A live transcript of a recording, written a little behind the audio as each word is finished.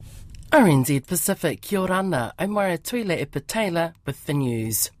RNZ Pacific, kia ora ana, I'm Maria Tuile Ipatela with the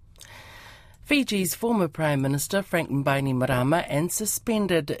news. Fiji's former Prime Minister Frank Bainimarama and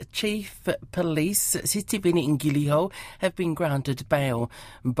suspended Chief Police Sitiveni Ngiliho have been granted bail.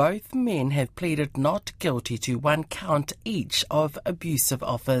 Both men have pleaded not guilty to one count each of abuse of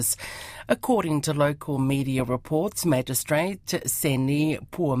office. According to local media reports, Magistrate Seni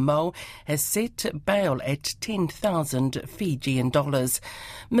Puamo has set bail at 10,000 Fijian dollars.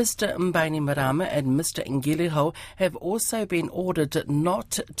 Mr. Bainimarama and Mr. Ngiliho have also been ordered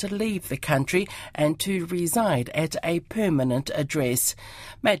not to leave the country and to reside at a permanent address.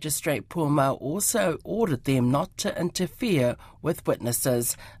 Magistrate Puamo also ordered them not to interfere with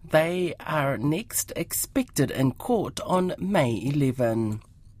witnesses. They are next expected in court on May 11.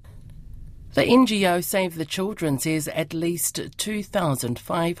 The NGO Save the Children says at least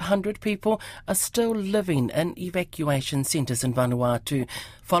 2,500 people are still living in evacuation centres in Vanuatu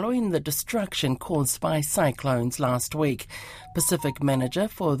following the destruction caused by cyclones last week. Pacific manager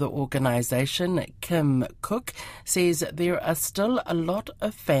for the organisation, Kim Cook, says there are still a lot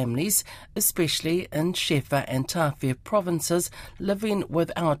of families, especially in Shefa and Tawhia provinces, living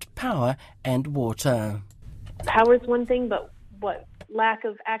without power and water. Power is one thing, but lack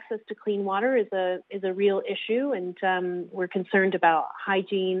of access to clean water is a real issue, and we're concerned about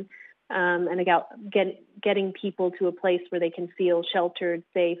hygiene and about getting people to a place where they can feel sheltered,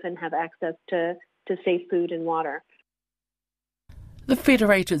 safe, and have access to safe food and water. The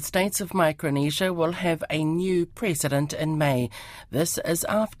Federated States of Micronesia will have a new president in May. This is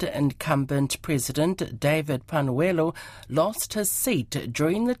after incumbent President David Panuelo lost his seat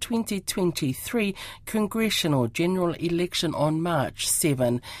during the 2023 congressional general election on March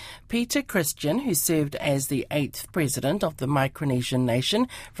 7. Peter Christian, who served as the 8th president of the Micronesian nation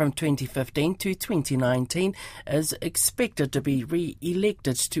from 2015 to 2019, is expected to be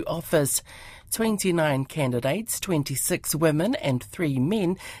re-elected to office. 29 candidates, 26 women and 3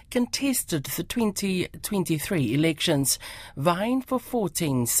 men contested the 2023 elections, vying for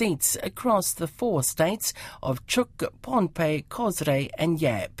 14 seats across the 4 states of Chuuk, Pohnpei, Kozre and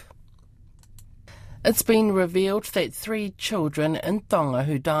Yap. It's been revealed that 3 children in Tonga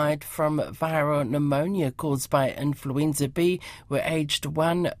who died from viral pneumonia caused by influenza B were aged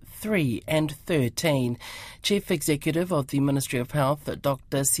 1, 3 and 13. Chief Executive of the Ministry of Health,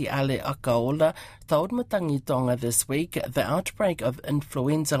 Dr. Siale Akaola, told Matangi Tonga this week the outbreak of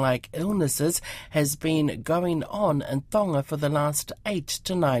influenza-like illnesses has been going on in Tonga for the last 8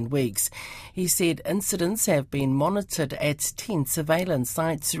 to 9 weeks. He said incidents have been monitored at 10 surveillance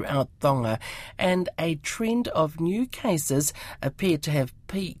sites throughout Tonga, and a trend of new cases appeared to have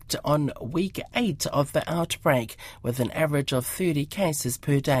peaked on week 8 of the outbreak, with an average of 30 cases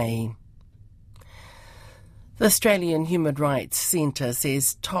per day. The Australian Human Rights Centre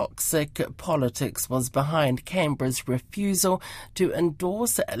says toxic politics was behind Canberra's refusal to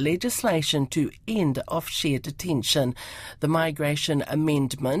endorse legislation to end offshore detention. The Migration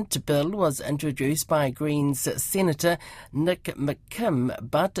Amendment Bill was introduced by Greens Senator Nick McKim,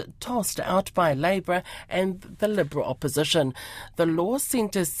 but tossed out by Labour and the Liberal opposition. The Law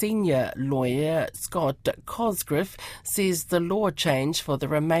Centre senior lawyer Scott Cosgrove says the law change for the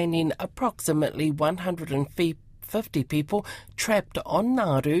remaining approximately 150 people trapped on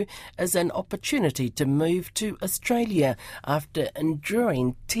Nauru is an opportunity to move to Australia after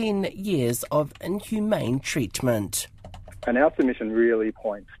enduring 10 years of inhumane treatment. And our submission really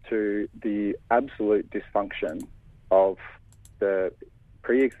points to the absolute dysfunction of the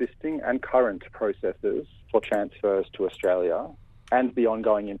pre-existing and current processes for transfers to Australia and the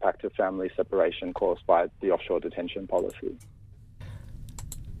ongoing impact of family separation caused by the offshore detention policy.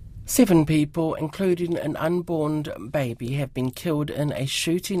 7 people, including an unborn baby, have been killed in a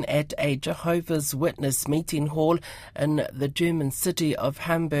shooting at a Jehovah's Witness meeting hall in the German city of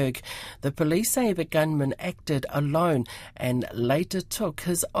Hamburg. The police say the gunman acted alone and later took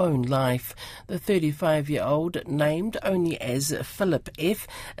his own life. The 35-year-old, named only as Philip F.,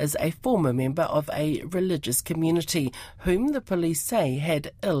 is a former member of a religious community whom the police say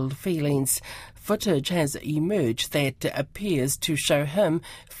had ill feelings. Footage has emerged that appears to show him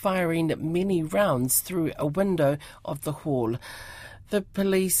firing many rounds through a window of the hall. The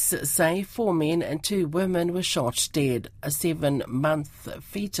police say 4 men and 2 women were shot dead. A 7-month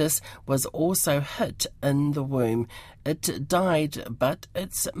fetus was also hit in the womb. It died, but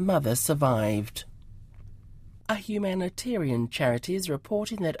its mother survived. A humanitarian charity is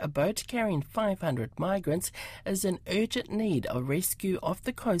reporting that a boat carrying 500 migrants is in urgent need of rescue off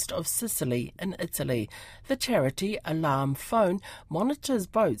the coast of Sicily in Italy. The charity, Alarm Phone, monitors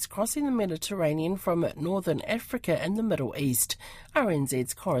boats crossing the Mediterranean from northern Africa and the Middle East.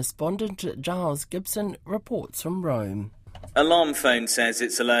 RNZ's correspondent Giles Gibson reports from Rome. Alarm Phone says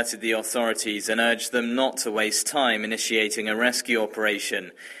it's alerted the authorities and urged them not to waste time initiating a rescue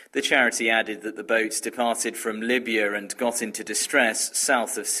operation. The charity added that the boat departed from Libya and got into distress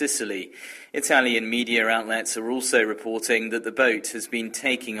south of Sicily. Italian media outlets are also reporting that the boat has been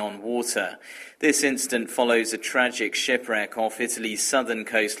taking on water. This incident follows a tragic shipwreck off Italy's southern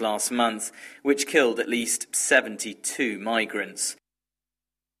coast last month, which killed at least 72 migrants.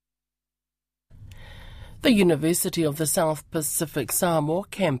 The University of the South Pacific Samoa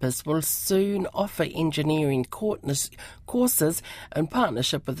campus will soon offer engineering courses in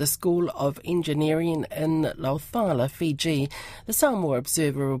partnership with the School of Engineering in Lauthala, Fiji. The Samoa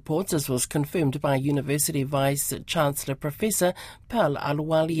Observer reports this was confirmed by University Vice-Chancellor Professor Pal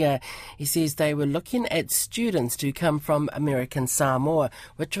Alualia. He says they were looking at students to come from American Samoa,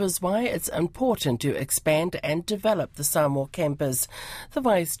 which was why it's important to expand and develop the Samoa campus. The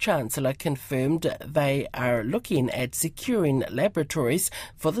Vice-Chancellor confirmed they are looking at securing laboratories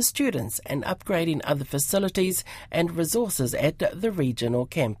for the students and upgrading other facilities and resources at the regional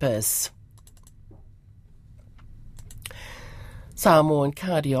campus. Samoan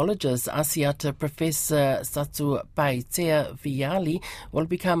cardiologist Asiata Professor Satu Paitea Viali will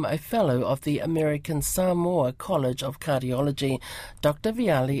become a Fellow of the American Samoa College of Cardiology. Dr.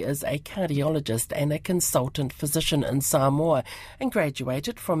 Viali is a cardiologist and a consultant physician in Samoa and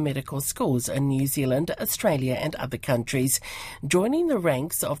graduated from medical schools in New Zealand, Australia and other countries. Joining the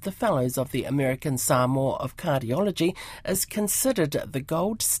ranks of the Fellows of the American Samoa of Cardiology is considered the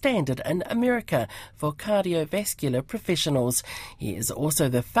gold standard in America for cardiovascular professionals. He is also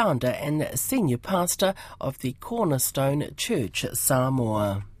the founder and senior pastor of the Cornerstone Church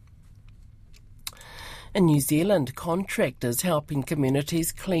Samoa. In New Zealand, contractors helping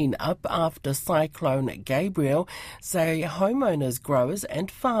communities clean up after Cyclone Gabriel say homeowners, growers and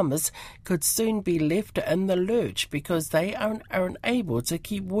farmers could soon be left in the lurch because they are unable to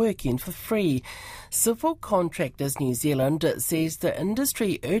keep working for free. Civil Contractors New Zealand says the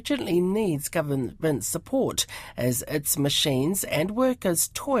industry urgently needs government support as its machines and workers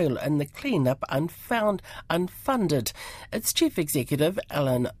toil in the clean-up unfunded. Its chief executive,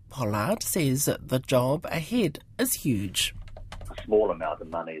 Alan Pollard, says the job ahead is huge. A small amount of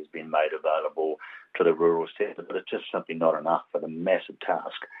money has been made available to the rural sector, but it's just simply not enough for the massive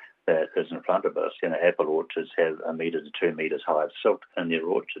task that is in front of us. Apple orchards have 1 metre to 2 metres high of silt in their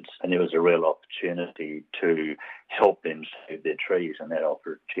orchards, and there was a real opportunity to help them save their trees, and that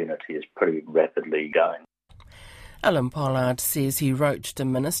opportunity is pretty rapidly going. Alan Pollard says he wrote to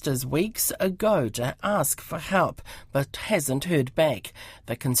ministers weeks ago to ask for help, but hasn't heard back.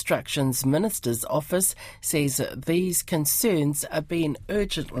 The Constructions Minister's Office says these concerns are being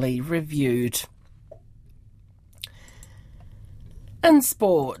urgently reviewed. In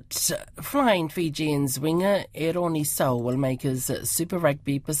sport, flying Fijians winger Eroni Sau will make his Super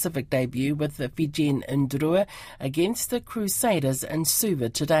Rugby Pacific debut with the Fijian Ndrua against the Crusaders in Suva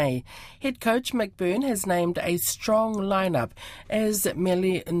today. Head coach Mick Byrne has named a strong lineup as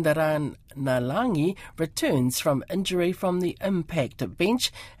Meli Nalangi returns from injury from the Impact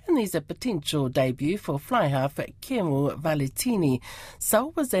bench, and there's a potential debut for fly half Kemu Valetini.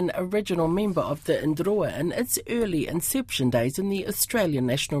 Sau was an original member of the Ndrua in its early inception days in the Australian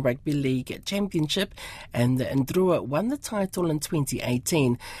National Rugby League Championship, and the Ndrua won the title in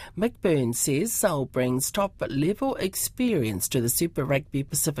 2018. Mick Byrne says Sau brings top-level experience to the Super Rugby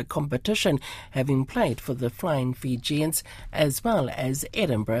Pacific competition, having played for the Flying Fijians as well as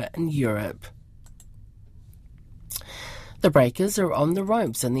Edinburgh in Europe. The Breakers are on the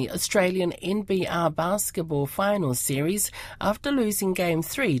ropes in the Australian NBR Basketball Final Series after losing Game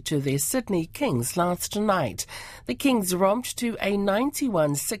 3 to their Sydney Kings last night. The Kings romped to a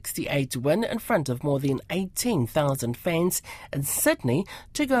 91-68 win in front of more than 18,000 fans in Sydney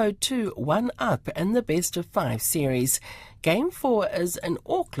to go 2-1 up in the best-of-5 series. Game 4 is in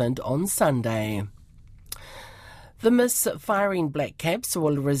Auckland on Sunday. The misfiring Black Caps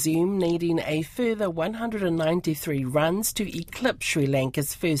will resume, needing a further 193 runs to eclipse Sri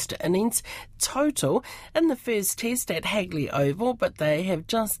Lanka's first innings total in the first test at Hagley Oval, but they have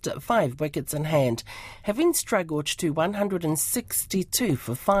just 5 wickets in hand. Having struggled to 162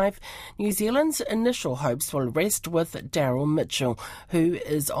 for 5, New Zealand's initial hopes will rest with Daryl Mitchell, who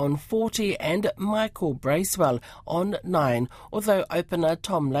is on 40, and Michael Bracewell on 9, although opener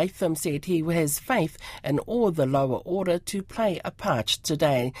Tom Latham said he has faith in all the lower order to play a part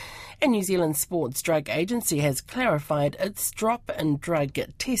today. And New Zealand Sports Drug Agency has clarified its drop in drug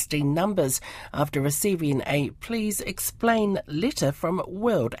testing numbers after receiving a please explain letter from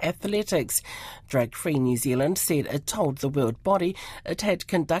World Athletics. Drug Free New Zealand said it told the world body it had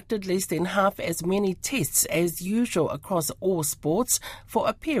conducted less than half as many tests as usual across all sports for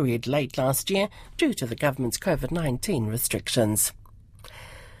a period late last year due to the government's COVID-19 restrictions.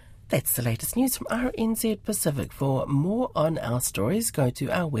 That's the latest news from RNZ Pacific. For more on our stories, go to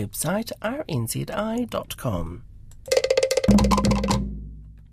our website rnzi.com.